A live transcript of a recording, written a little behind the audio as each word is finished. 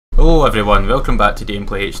Hello everyone, welcome back to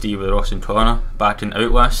Gameplay HD with Ross and Connor, back in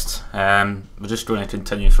Outlast. We're just going to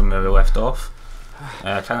continue from where we left off.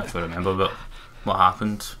 I can't actually remember but what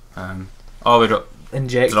happened. We got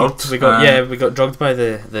injected. Drugged. We got drugged by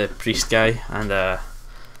the priest guy, and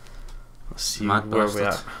let's see mad where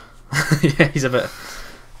bastard. we at. Yeah, he's a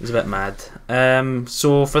bit mad.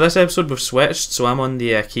 So for this episode we've switched, so I'm on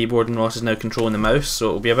the keyboard and Ross is now controlling the mouse, so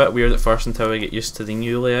it'll be a bit weird at first until we get used to the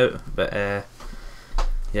new layout, but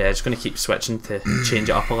yeah, just going to keep switching to change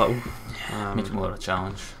it up a little. Make it more of a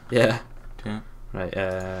challenge. Yeah. Yeah. Right,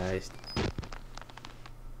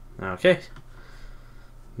 okay.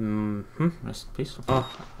 Rest in peace. Oh,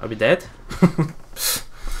 are we dead?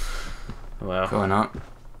 Well. Going up.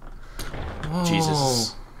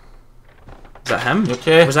 Jesus. Is that him? You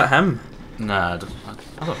okay? Was that him? Nah, I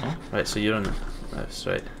don't know. Right, so you're on the mouse,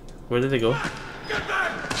 right. Where did they go?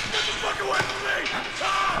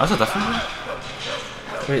 That's a different one.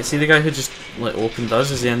 Wait, see the guy who just like opened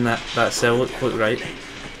us? Is he in that cell? Look right.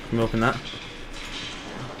 Can we open that?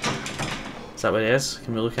 Is that where he is?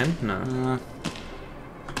 Can we look in? No.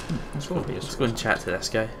 Let's go and chat to this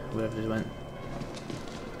guy, wherever he went.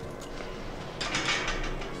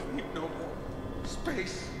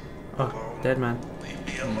 Oh, dead man. Leave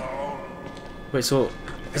me alone. Wait, so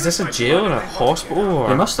is this a jail or a hospital? Or?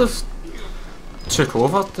 They must have took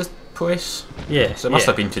over the place. Yeah. So it must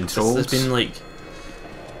have been controlled. There's been like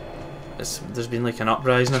there's been like an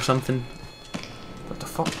uprising or something. What the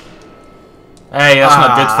fuck? Hey, that's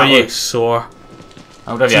not good for you. Looks sore.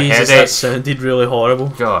 I'll give you a Jesus, headache. that sounded really horrible.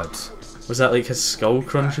 God. Was that like his skull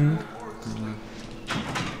crunching?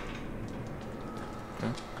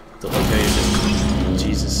 Don't like how you're just...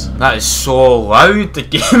 Jesus. That is so loud. The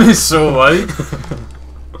game is so loud.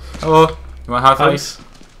 Hello. You want half ice?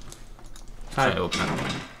 Hi. Try to open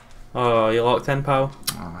it. Oh, you locked in, pal?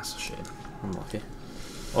 Oh, that's a shame. I'm lucky.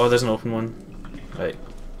 Oh, there's an open one. Right.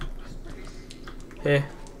 Hey.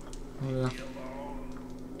 Yeah.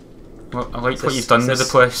 Well, I like what you've done with the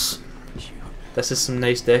place. This is some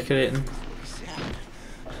nice decorating.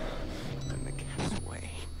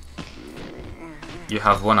 You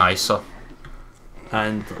have one eye, sir.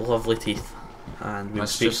 And lovely teeth. And we'll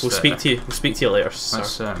Let's speak. just, We'll speak to you. We'll speak to you later, sir.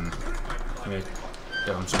 Let's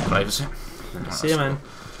give him some privacy. See you, man.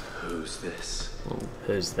 Who's this?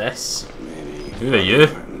 Who's this? Maybe. Who are you?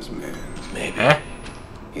 Friend's man. Maybe. Eh?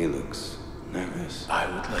 He looks nervous. I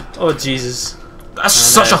would like to. Oh Jesus! That's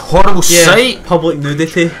such a horrible sight. Public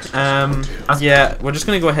nudity. Yeah, we're just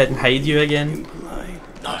gonna go ahead and hide you again.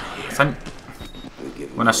 Not here. I think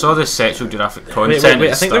when I saw the sexual graphic content,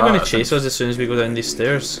 Wait! I think they're gonna chase us as soon as we go down these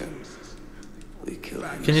stairs. We killed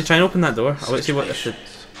him. Can you try and open that door? I'll let see what this should.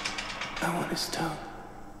 I want his tongue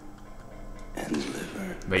and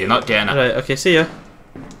liver. But you're not getting it. Right. Okay. See ya.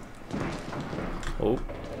 Oh.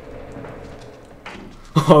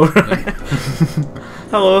 Alright.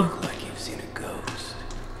 Hello. Like you've seen a ghost.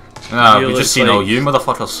 No, You we've look just seen like- all you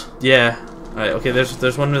motherfuckers. Yeah. Right. Okay.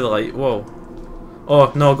 There's one with the light. Whoa.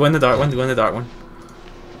 Oh no! Go in the dark one. Go in the dark one.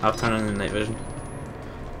 I'll turn on the night vision.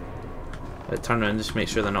 Right, turn around just to make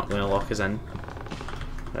sure they're not going to lock us in.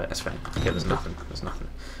 Right, that's fine. Okay, there's nothing. There's nothing.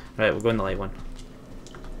 Right, we'll go in the light one.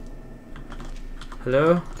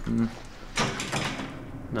 Hello?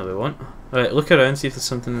 No, we won't. Right, look around, see if there's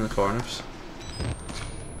something in the corners.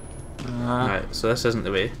 Right, so this isn't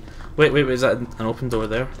the way. Wait, is that an open door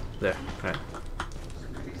there? There, right.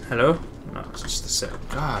 Hello? No, it's just a cell.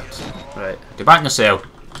 God. Right. Get back in the cell.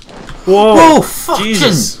 Whoa! Whoa, fucking!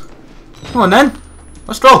 Jesus! Come on then.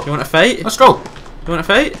 Let's go. You want to fight? Let's go. You want to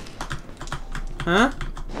fight? Huh?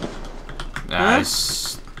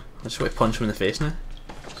 Nice. I just want to punch him in the face now.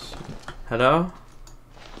 Hello?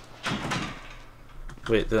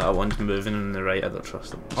 Wait, that one's moving on the right, I don't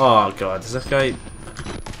trust him. Oh god, is this guy...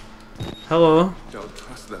 Hello? Don't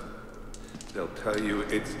trust them. They'll tell you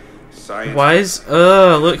it's science. Why is...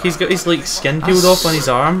 look, he's got his like skin peeled off on his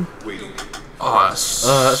arm. Waiting. Oh,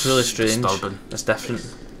 That's really strange. Disturbing. That's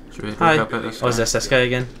different. Should we Hi. look up at this? Oh, is this guy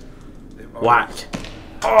again? Whack.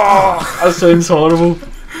 Oh, that sounds horrible.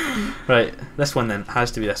 Right, this one then.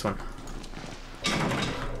 Has to be this one.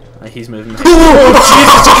 He's moving.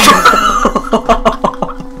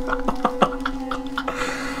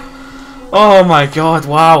 Oh my god,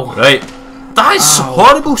 wow. Right. That is Ow.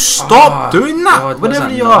 horrible. Stop doing that. God, what is Whenever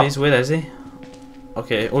that you are. noise? Where is he?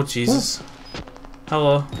 Okay, oh Jesus.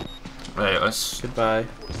 Hello. Right, let's. Goodbye.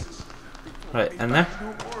 Right, in there.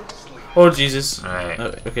 Oh Jesus. Right.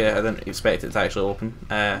 Oh, okay, I didn't expect it to actually open.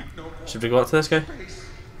 Should we go up to this guy?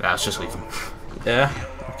 Yeah, let's just leave him. Yeah?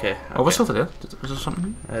 Okay. Oh, what's over there? Is there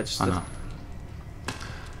something? Just I the- know.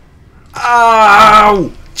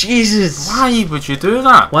 Ow! Jesus! Why would you do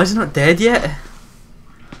that? Why is he not dead yet?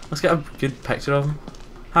 Let's get a good picture of him.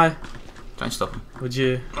 Hi. Try and stop him. Would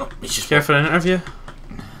you He's just care for an interview?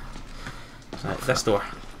 Right, this door.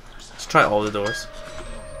 Let's try all the doors.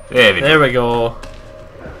 There we go. There we go.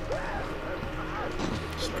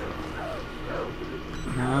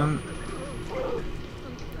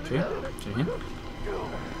 Through here.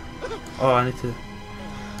 Oh, I need to.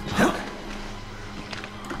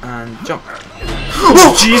 And jump.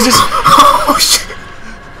 Oh, Jesus! Oh shit!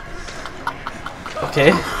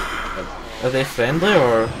 Okay. Are they friendly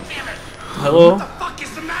or? Hello? What the fuck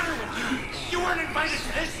is the matter with you? You weren't invited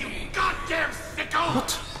to this, you goddamn sicko!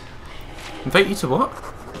 What? Invite you to what?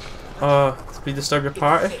 Did we disturb your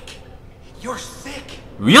party? You're sick.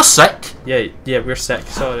 We're sick. Yeah, we're sick.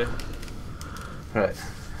 Sorry. Right.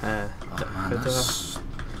 Oh man, that's...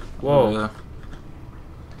 Whoa.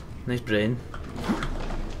 Nice brain.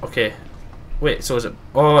 Okay. Wait, so is it...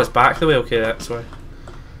 Oh, it's back the way. Okay, that's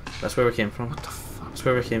where we came from. What the fuck? That's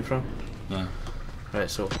where we came from. Yeah. Right,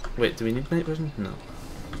 so... Wait, do we need night vision? No.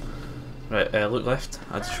 Right, look left.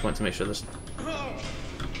 I just want to make sure there's...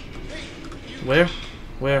 Where?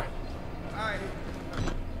 Where?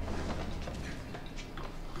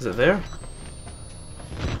 Is it there?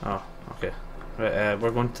 Oh, okay. Right, we're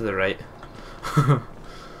going to the right.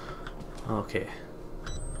 Okay.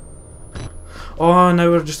 Oh, now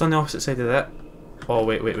we're just on the opposite side of that. Oh,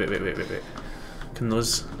 wait. Can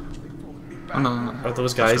those... Oh no. Are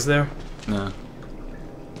those guys there? No.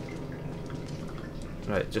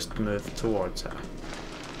 Right, just move towards it.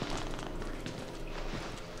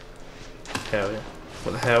 Hell yeah.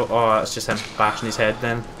 What the hell? Oh, that's just him bashing his head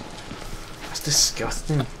then. That's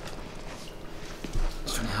disgusting.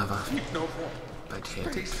 He's trying to have a big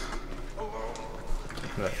headache.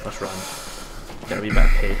 Right, let's run. Get a wee bit of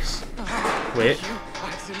pace. Wait.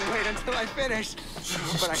 Wait until I finish.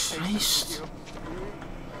 Jesus Christ.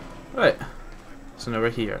 Right. So now we're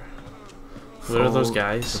here. Where are those Follow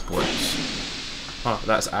guys? the blitz. Oh,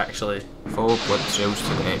 that's actually Follow blitz trails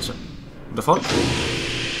to the exit. The fuck?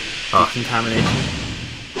 decontamination.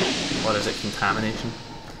 Or is it contamination?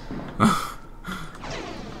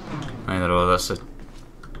 Either or, that's the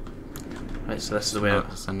Right, so this is the way.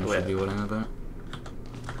 thing we should be worrying about.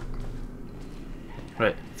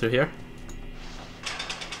 Right, through here?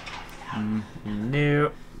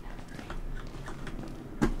 No.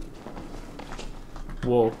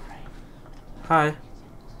 Whoa. Hi.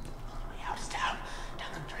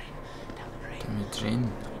 Down the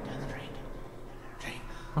drain.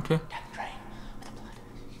 Okay.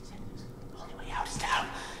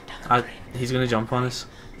 He's gonna jump on us.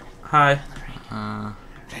 Hi.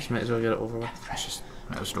 Just Might as well get it over with.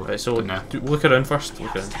 let's go. Right, so Down there. look around first.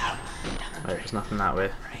 Look around. Right, there's nothing that way.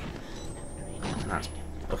 And that's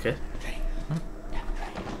okay.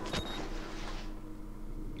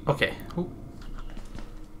 Okay.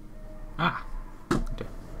 Ah. Okay.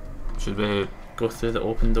 Should we Go through the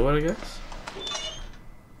open door, I guess.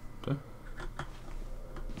 do?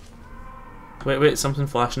 Wait, something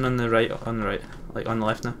flashing on the right, like on the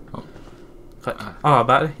left now. Oh. Click. Oh, a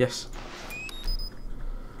battery, yes.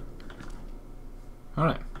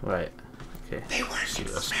 Alright. Right, okay. They weren't See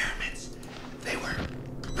this. experiments. They were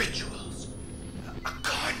rituals. A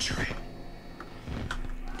conjuring.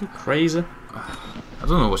 You crazy? I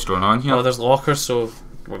don't know what's going on here. Oh, there's lockers, so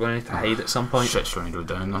we're going to need to hide at some point. Shit's trying to go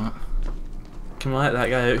down on it. Can we let that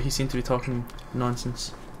guy out? He seemed to be talking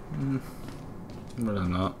nonsense. Really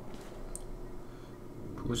not.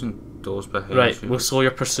 Closing doors behind Right, you. we'll slow your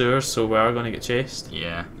pursuers, so we are going to get chased.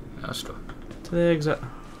 Yeah, that's true. To the exit.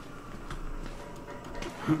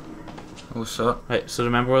 What's that? Right, so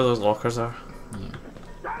remember where those lockers are. Yeah.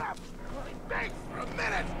 Shut up! Thanks for a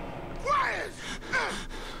minute. Quiet!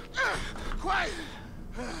 Quiet!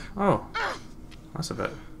 Oh, that's a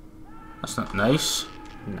bit That's not nice.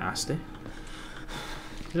 nasty.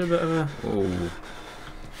 You're a bit of a Oh.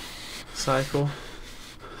 psycho.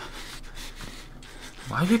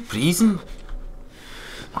 Why are we breathing?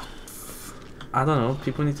 I don't know,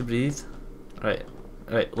 people need to breathe. Right,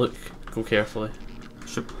 look, go carefully.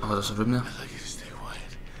 Oh, there's a room there. I'd like you to stay quiet.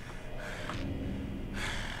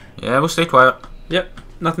 Yeah, we'll stay quiet. Yep,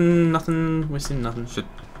 nothing, we've seen nothing. Should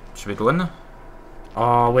we go in there?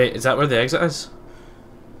 Oh wait, is that where the exit is?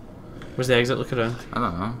 Where's the exit? Look around. I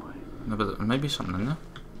don't know. No, but there might be something in there.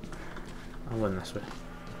 I'll go in this way.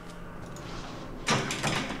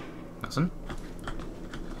 Nothing.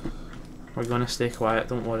 We're gonna stay quiet,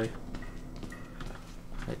 don't worry.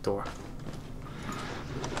 Right, door.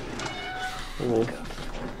 Oh.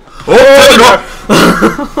 Oh,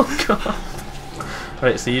 Oh god!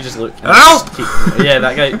 Right, so you just look. Ow! Yeah,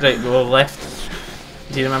 that guy. Right, go left.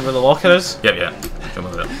 Do you remember where the locker is? Yep, yeah. Jump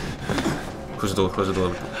over there. Close the door, close the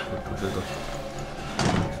door. Close the door.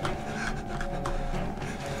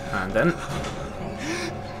 And in.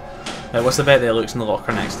 Right, what's the bet that looks in the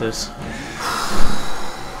locker next to us?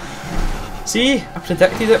 See, I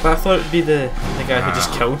predicted it, but I thought it would be the guy who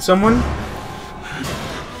just killed someone.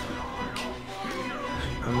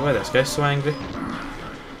 I don't know why this guy's so angry.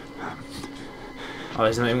 Oh,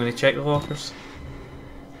 he's not even going to check the lockers.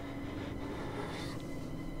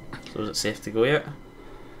 So is it safe to go yet?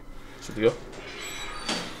 Should we go?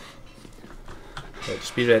 Right,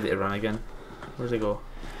 just be ready to run again. Where's he go?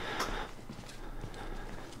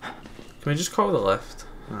 Can we just call the lift?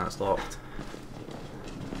 No, that's locked.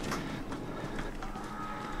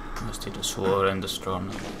 Let's take the slower and the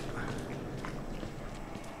stronger.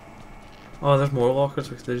 Oh, there's more lockers.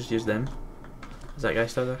 We could just use them. Is that guy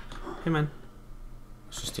still there? Hey man.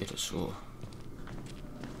 Let's just take it slow.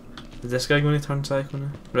 Is this guy going to turn psycho now?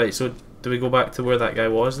 Right, so do we go back to where that guy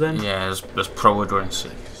was then? Yeah, there's probably going to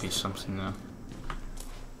be something there.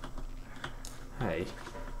 Hey.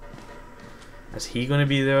 Is he going to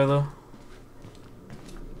be there though?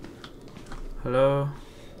 Hello?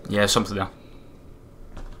 Yeah, something there.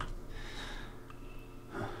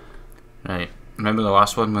 Right, remember the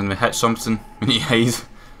last one when we hit something, we need to hide.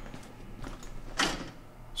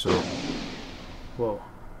 So. Whoa.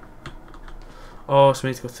 Oh, so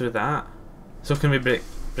we need to go through that. So can we break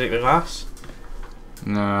the glass?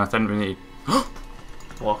 No, I think we need.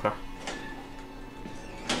 Locker.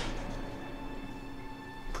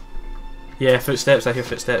 Yeah, footsteps, I hear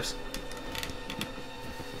footsteps.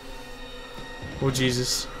 Oh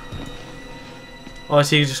Jesus. Oh, is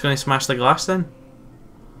he just going to smash the glass then?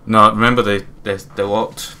 No, remember the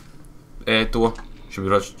locked door? Should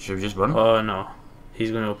we just run? Oh no. He's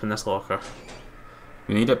going to open this locker.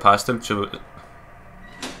 We need it past him. So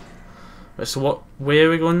Right, so what way are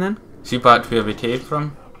we going then? see back where we came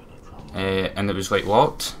from, and it was like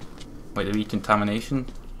locked, like the recontamination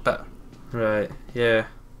bit. Right, yeah.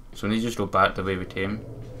 So we need to just go back the way we came.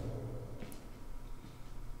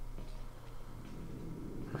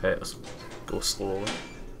 Right, let's go slowly.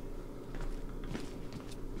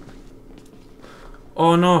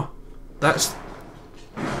 Oh no! That's...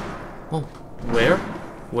 Oh, Where?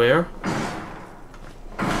 Where?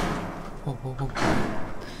 oh, oh, oh.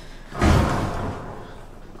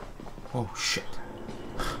 Oh shit.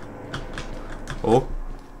 Oh.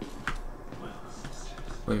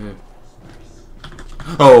 Wait.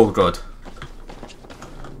 Oh god.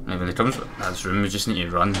 Right, when he comes to this room, we just need to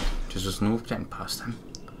run, because there's no getting past him.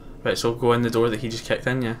 Right, so go in the door that he just kicked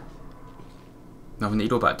in, yeah? No, we need to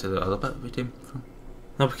go back to the other bit we came from.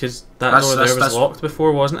 No, because that That's- door there was that's- locked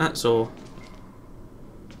before, wasn't it? So...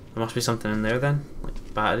 there must be something in there then.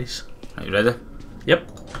 Like batteries. Right, you ready?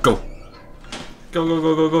 Yep. Go. Go, go,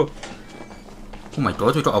 go, go, go. Oh my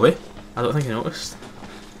god, we got away. I don't think I noticed.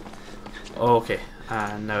 Oh, okay.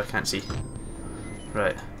 Now I can't see.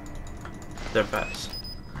 Right. They're bats.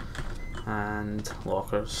 And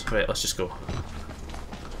lockers. Right, let's just go.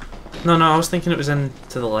 No, I was thinking it was in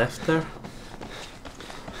to the left there.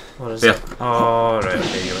 What is There. it? Oh, right,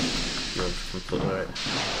 okay, you're completely right.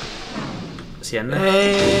 Is he in there?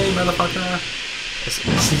 Hey, motherfucker. Is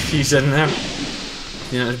he's in there.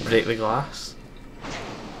 You know, just break the glass.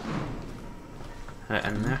 Right,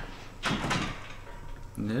 in there.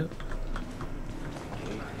 No.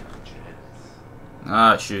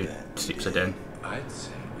 Ah, shoot. Sleeps it in. I'd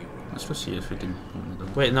say we were Let's go see if we can open the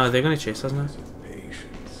door. Wait, no, they're gonna chase us now.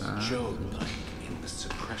 patience, childlike in the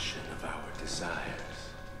suppression of our desires.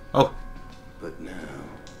 Oh. But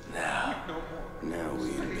now we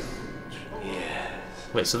indulge. Yes,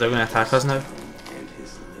 Wait, so they're gonna attack us now? and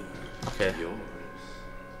his liver, Okay. yours,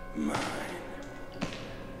 mine.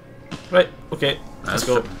 Right, okay, let's That's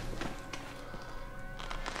go. tripping.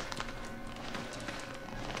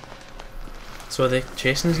 So are they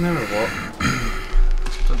chasing us now or what?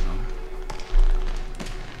 Don't know.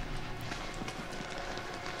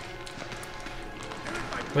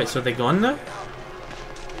 Wait, so are they gone now?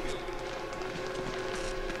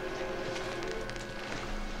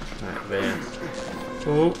 Right, there.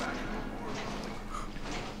 Oh.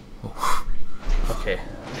 Okay.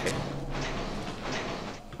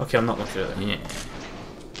 Okay, I'm not looking through it. Yeah.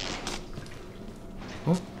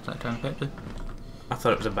 Oh, is that turn quickly? I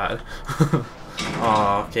thought it was a battery.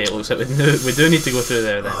 Oh, okay, it looks like we do need to go through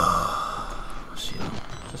there then. Let's see.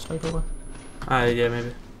 This way over? Ah, yeah,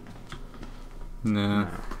 maybe. No.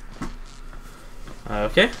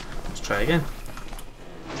 Okay, let's try again.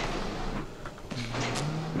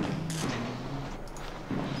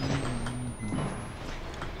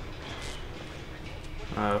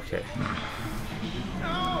 Okay.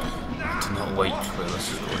 I do not like where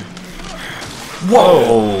this is going.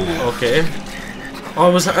 Whoa! Okay.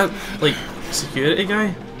 Oh, was that a, like, security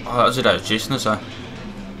guy? Oh, that was it. That was chasing us,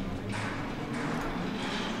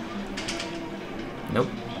 Nope.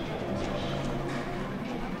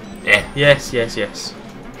 Yeah. Yes, yes, yes.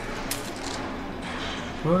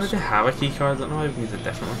 Well, did they have a key card? I don't know. I need a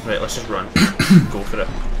different one. Right, let's just run. Go for it.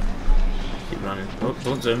 Keep running. Oh,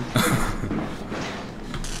 don't zoom.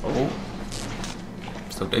 Oh.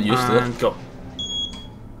 Still getting used to it. And go.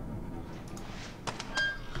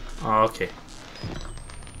 Oh, okay.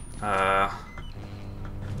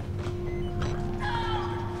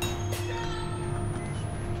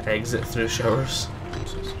 Exit through showers.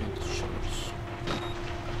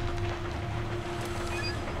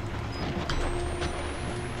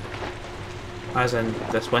 As in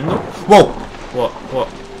this window? Whoa! What?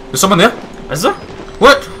 There's someone there? Is there?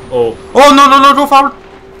 What? Oh. Oh, no, go forward!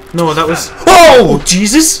 No, that was... Oh!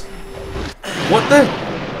 Jesus! What the...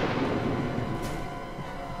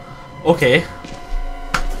 Okay.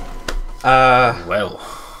 Well.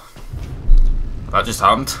 That just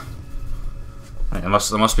happened. Right, there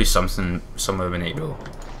must be something somewhere we need to go.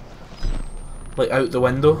 Like out the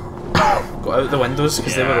window? Go out the windows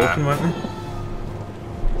because they were Yeah. open, weren't they?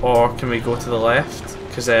 Or can we go to the left?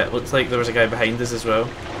 Because it looked like there was a guy behind us as well.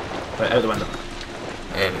 Right, out the window.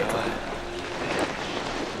 There we go.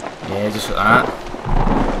 Yeah, just like that.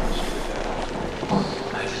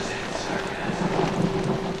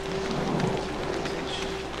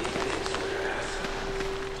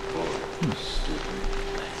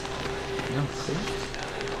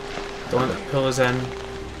 Don't let it pull us in.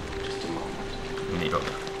 We need up.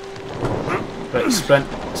 Right, sprint.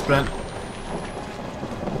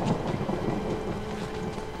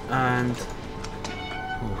 And...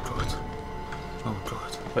 Oh god.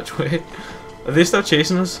 which way? Are they still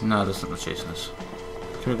chasing us? No, there's nothing chasing us.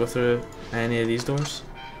 Can we go through any of these doors?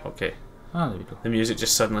 Okay. Ah, there we go. The music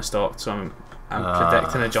just suddenly stopped, so I'm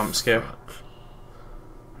predicting a jump scare.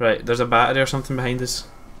 Right, there's a battery or something behind us.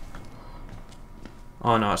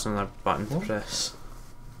 Oh no, it's another button to press.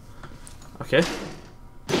 Okay.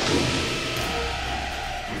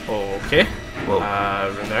 Okay. Whoa.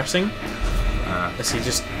 Reversing. Is he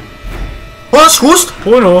just... Oh, it's ghost!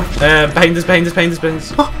 Oh no! Behind us. That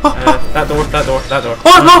door.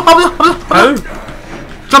 Oh no! How?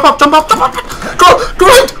 Jump up! Go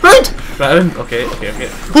right! Round. Okay.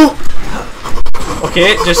 Oh!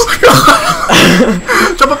 Okay, just...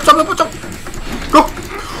 Jump! Go!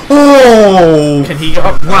 Oh! Can he get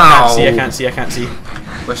up? Wow. I can't see.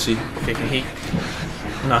 Let's see. Okay, can he...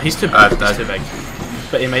 No, he's too big. He's too big.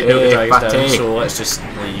 But he might be able to drag us down, Batty. so let's just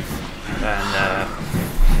leave. And,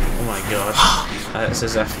 oh my god. It's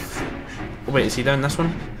as if... Oh wait, is he down this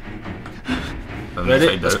one?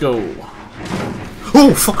 Ready? Let's go.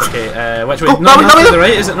 Oh, fuck! Okay, which way? Go, No, Bobby, to Bobby. the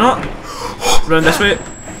right, is it not? Round this way.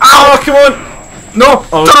 Ow! Come on! No!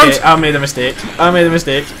 Okay, Don't! I made a mistake. I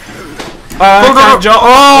Go, can't jump.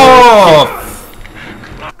 Oh!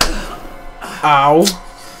 Ow.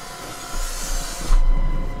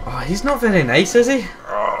 Oh, he's not very nice, is he?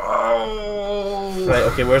 Right,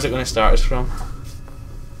 okay, where's it going to start us from?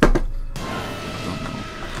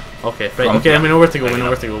 Okay, right, okay, we know where to go,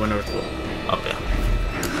 Up there.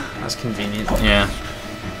 That's convenient. Yeah.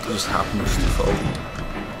 It just happens to fall.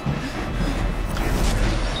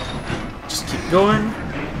 Just keep going.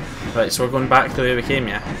 Right, so we're going back the way we came,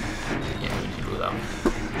 yeah? Yeah, we need to go that way.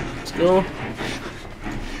 Let's go.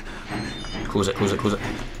 Close it.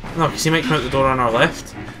 No, because he might come out the door on our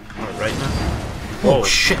left. Or right now. Oh,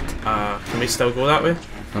 shit! Can we still go that way?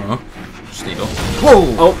 Uh-huh. Stay though.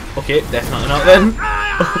 Whoa! Oh, okay, definitely not then.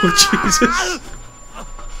 Oh, Jesus.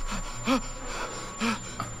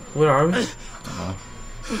 Where are we?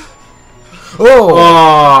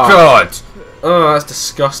 Oh! God! Oh, that's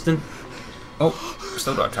disgusting. Oh,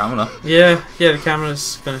 still got a camera. Yeah, the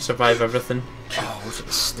camera's gonna survive everything. Oh, look at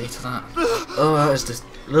the state of that. Oh, that is just...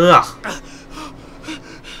 Ugh.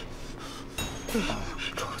 Oh,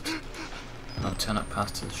 God. Alternate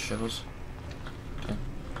path to the showers. Okay.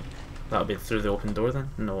 That'll be through the open door then?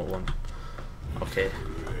 No, it won't. Okay.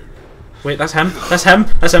 Wait, that's him,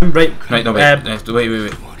 right. Right, no, wait.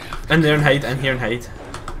 Wait. In there and hide, in here and hide.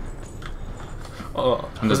 Oh,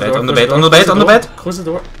 On the close bed, door, on the close bed, on the door, bed, on the bed! Close the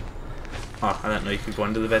door. Oh, I didn't know you could go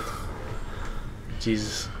under the bed.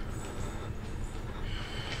 Jesus.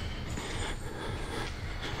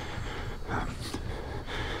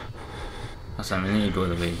 Listen, we need to go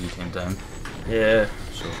the way he came down. Yeah.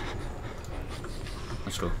 So,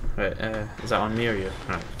 let's go. Right, is that on me or you?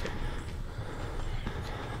 Right, okay.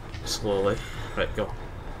 Slowly. Right, go.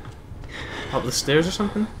 Up the stairs or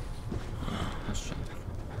something?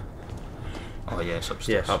 Oh yeah, it's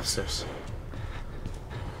upstairs. Yeah, upstairs.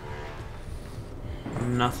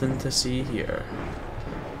 Nothing to see here.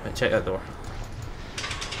 Right, check that door.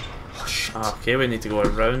 Oh shit. Okay, we need to go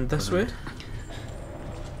around this way.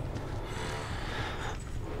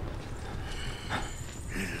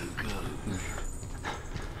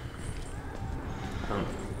 I don't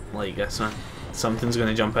like this one. Something's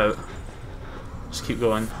gonna jump out. Just keep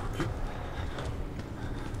going.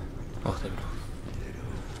 Oh, there we go.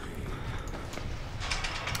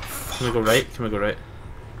 Can we go right? Can we go right?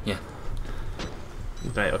 Yeah.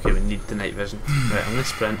 Right, okay, we need the night vision. Right, I'm gonna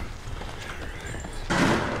sprint.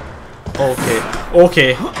 Okay,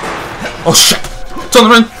 okay. Oh shit! Turn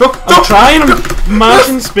around! Go! Go! I'm trying, I'm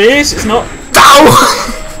mashing space, it's not. Ow!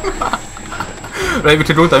 Right, we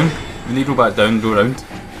can roll down. We need to roll back down, go round.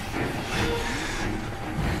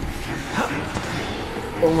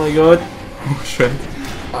 Oh my god. Oh shit.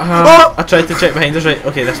 I tried to check behind us, right?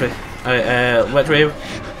 Okay, this way. Alright, which way?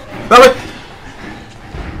 That way!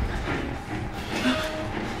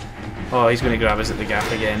 Oh, he's gonna grab us at the gap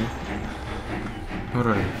again.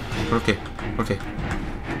 Alright. We're okay. We're okay.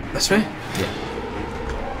 This way? Yeah.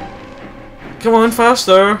 Come on,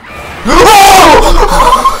 faster!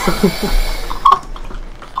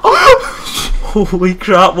 Holy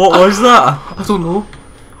crap, what was that? I don't know.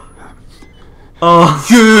 Oh.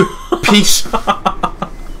 You piece!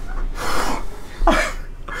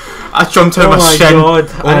 I jumped out of my shin. Oh my god.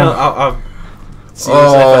 I've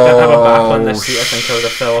seriously, if I didn't have a back on this seat, I think I would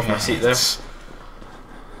have fell off my seat there.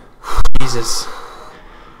 Jesus.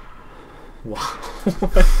 Wow. Oh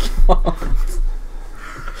my god.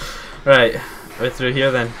 Right, we're through here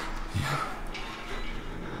then.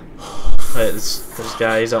 Right, there's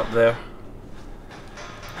guys up there.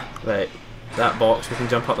 Right, that box, we can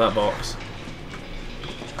jump up that box.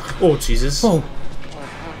 Oh Jesus. Oh.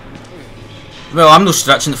 Well, I'm no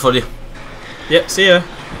stretching it for you. Yep, see ya.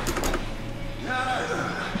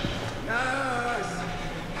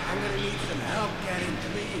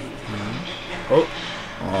 Oh.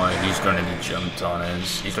 Oh, he's gonna be jumped on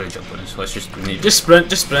us. He's already jumped on us. Let's just need. Just sprint,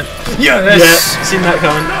 just sprint. Yes! Yeah, seen that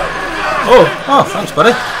coming. Oh! Oh, thanks,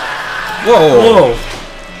 buddy. Whoa!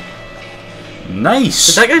 Whoa! Nice!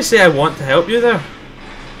 Did that guy say I want to help you there?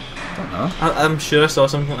 I don't know. I'm sure I saw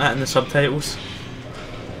something like that in the subtitles.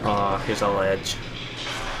 Oh, here's a ledge.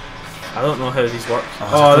 I don't know how these work.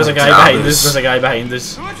 Oh, there's a guy behind us. There's a guy behind us.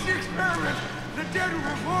 So what's the experiment? The dead will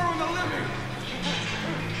roar on the living.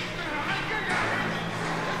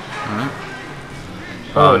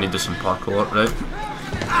 Oh, we need to do some parkour, right?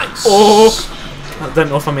 Nice. Oh! I didn't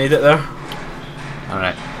know if I made it there.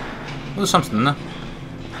 Alright. Well, there's something in there.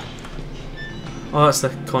 Oh, that's the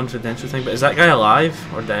confidential thing. But is that guy alive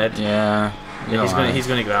or dead? Yeah. Yeah, he's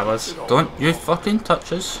gonna grab us. Don't you fucking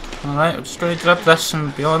touch us. Alright, we're just gonna grab this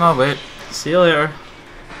and be on our way. See you later.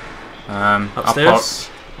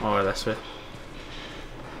 Upstairs? Or this way?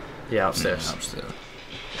 Yeah, upstairs. Yeah, upstairs.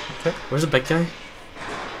 Where's the big guy?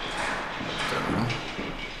 Don't know.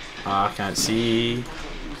 I can't see.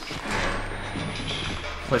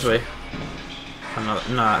 Which way? No,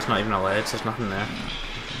 it's not even a ledge. There's nothing there.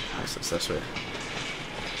 It's this way.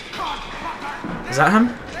 Is that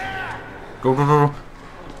him? Go, go, go, go.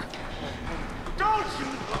 Don't you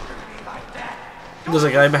look at me like that. There's a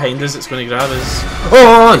guy behind us that's going to grab us.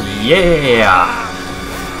 Oh, yeah!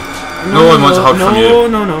 No one wants a hug from you. No,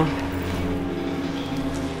 no, no.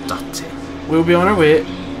 Dirty. We'll be on our way.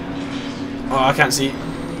 Oh, I can't see.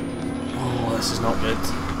 Oh, this is not good.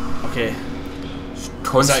 Okay. Is that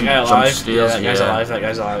Constant guy jump alive? stairs, Yeah, that guy's alive. That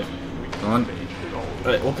guy's alive. Go on.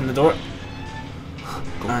 Right, open the door.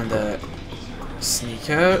 And sneak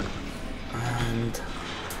out. And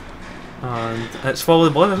it's follow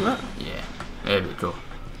the blood, isn't it? Yeah. There we go.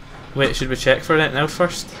 Wait, should we check for anything else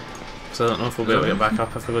first? Because I don't know if we'll be able to get back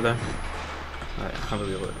up if we go down. Right, have a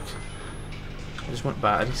wee look. I just want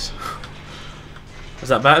batteries. Is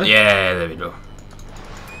that battery? Yeah, there we go.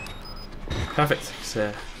 Perfect.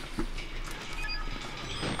 So,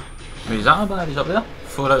 Wait, is that our batteries up there?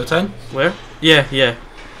 4 out of 10? where? Yeah, yeah.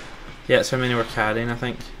 Yeah, it's how many we're carrying, I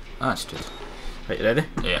think. That's good. Right, you ready?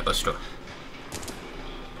 Yeah, let's go.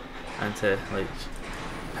 And to, like,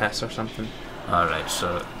 piss or something. Alright,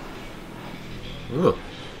 so. Ooh.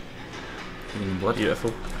 Blood.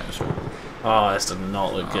 Beautiful. That's right. Oh, this does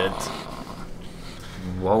not look good.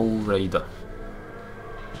 Wall Rider.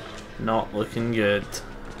 Not looking good.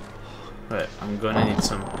 Right, I'm gonna need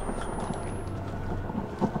some.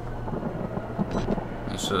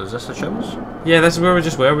 So is this the showers? Yeah, this is where we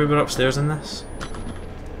just were. We were upstairs in this.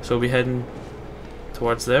 So we'll be heading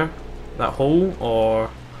towards there? That hole or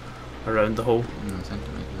around the hole? I think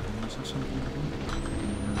it might be or something.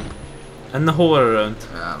 In the hole or around?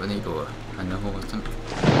 Yeah, we need to go in the hole, I think.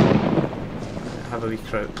 Have a wee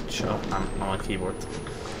crouch. Oh, I'm on keyboard.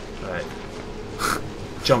 Right.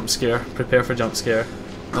 Jump scare. Prepare for jump scare.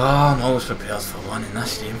 Oh, I'm always prepared for one in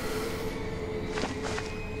this game.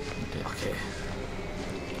 Okay.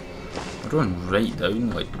 We're going right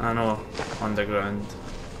down, like. I know. Underground.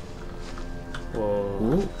 Whoa.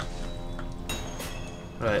 Ooh.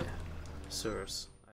 Right. Sewers.